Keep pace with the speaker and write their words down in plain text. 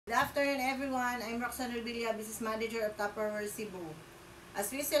afternoon, everyone. I'm Roxanne Rubilla, Business Manager of Tupperware Cebu.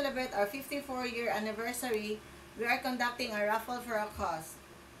 As we celebrate our 54-year anniversary, we are conducting a Raffle for a Cause.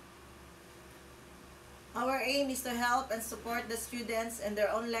 Our aim is to help and support the students in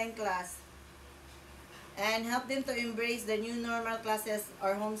their online class and help them to embrace the new normal classes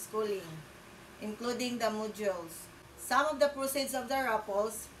or homeschooling, including the modules. Some of the proceeds of the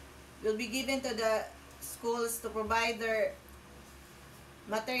raffles will be given to the schools to provide their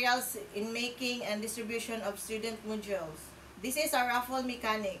materials in making and distribution of student modules. This is our raffle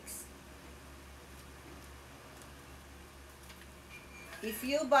mechanics. If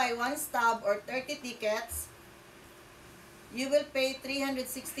you buy 1 stub or 30 tickets, you will pay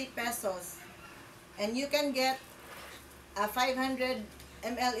 360 pesos and you can get a 500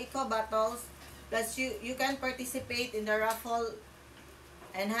 ml eco bottles, plus you can participate in the raffle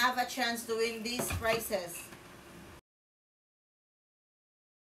and have a chance to win these prizes.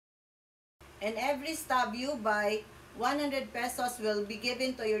 And every stub you buy, 100 pesos will be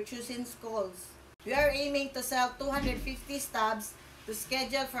given to your choosing schools. We are aiming to sell 250 stubs to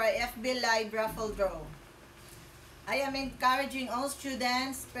schedule for a FB Live raffle draw. I am encouraging all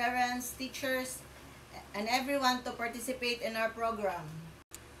students, parents, teachers, and everyone to participate in our program.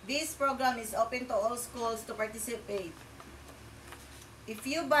 This program is open to all schools to participate. If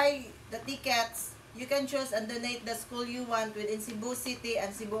you buy the tickets, you can choose and donate the school you want within Cebu City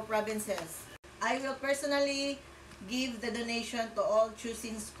and Cebu provinces. I will personally give the donation to all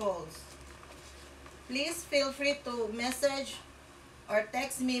choosing schools. Please feel free to message or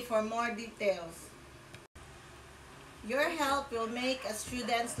text me for more details. Your help will make a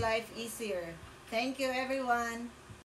student's life easier. Thank you, everyone.